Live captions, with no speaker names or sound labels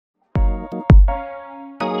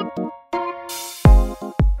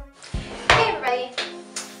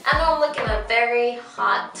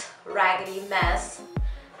hot, raggedy mess.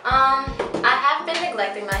 I have been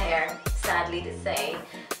neglecting my hair, sadly to say.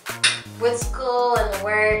 With school and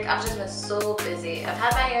work, I've just been so busy. I've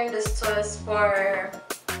had my hair in this twist for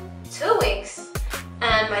 2 weeks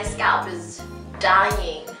and my scalp is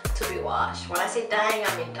dying to be washed. When I say dying,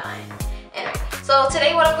 I mean dying. Anyway, so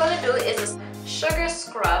today what I'm going to do is a sugar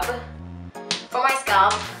scrub for my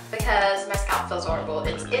scalp because my scalp feels horrible.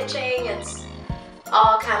 It's itching, it's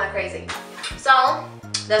all kind of crazy. So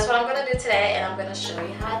that's what I'm going to do today, and I'm going to show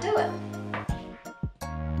you how I do it.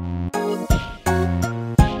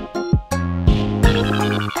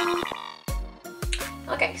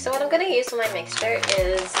 Okay, so what I'm going to use for my mixture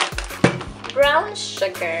is brown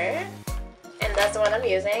sugar, and that's the one I'm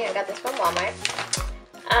using. I got this from Walmart.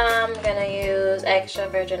 I'm going to use extra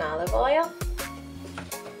virgin olive oil.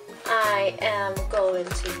 I am going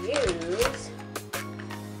to use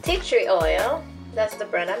tea tree oil. That's the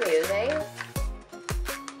brand I'm using.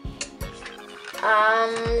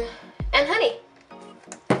 And honey.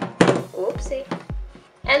 Oopsie.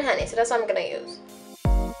 And honey, so that's what I'm gonna use.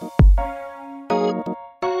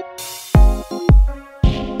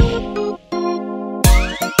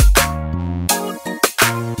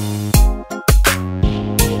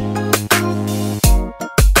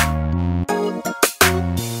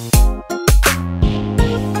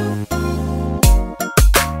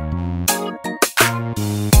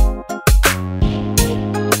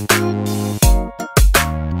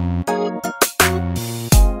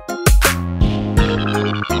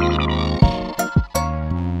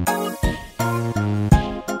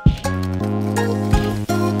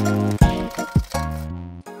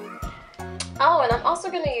 Oh, and I'm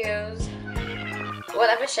also going to use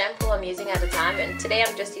whatever shampoo I'm using at the time, and today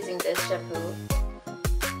I'm just using this shampoo.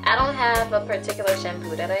 I don't have a particular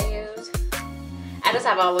shampoo that I use. I just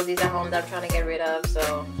have all of these at home that I'm trying to get rid of,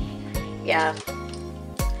 so yeah.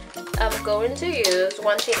 I'm going to use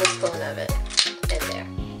 1 tablespoon of it in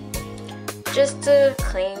there, just to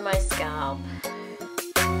clean my scalp.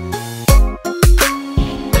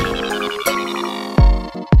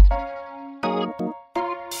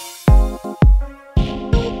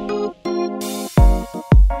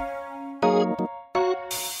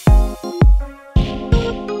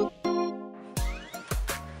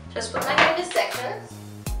 Just put my hair into sections.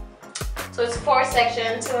 So it's 4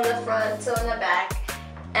 sections, 2 in the front, 2 in the back,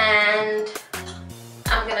 and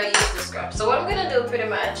I'm gonna use the scrub. So what I'm gonna do pretty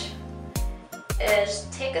much is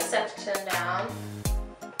take a section down,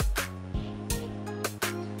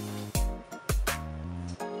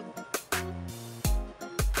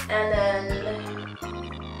 and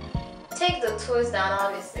then take the twist down,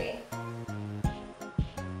 obviously.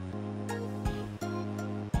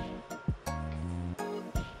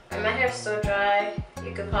 My hair is so dry,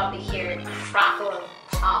 you could probably hear it crackle and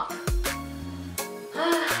pop.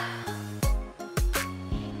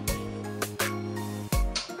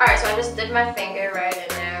 Alright, so I just did my finger right in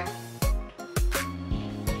there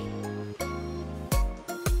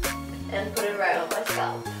and put it right on my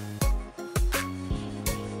scalp.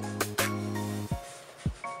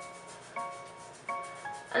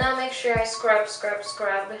 And I'll make sure I scrub, scrub,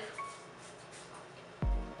 scrub.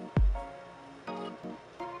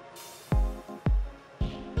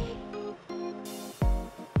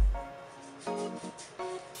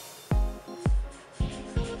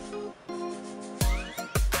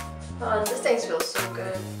 Oh, this thing feels so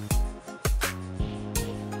good.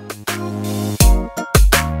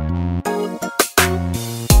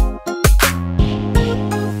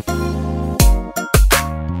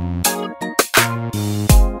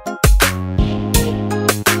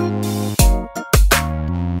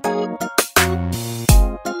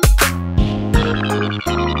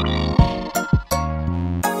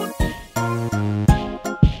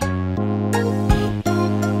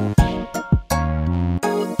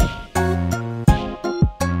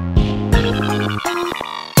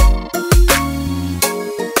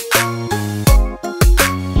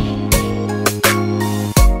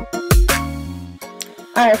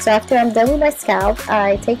 Alright, so after I'm done with my scalp,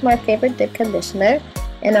 I take my favorite dip conditioner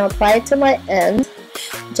and I'll apply it to my end,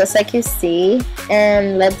 just like you see,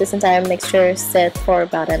 and let this entire mixture sit for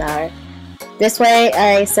about an hour. This way,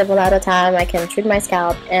 I save a lot of time, I can treat my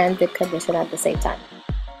scalp and dip condition at the same time.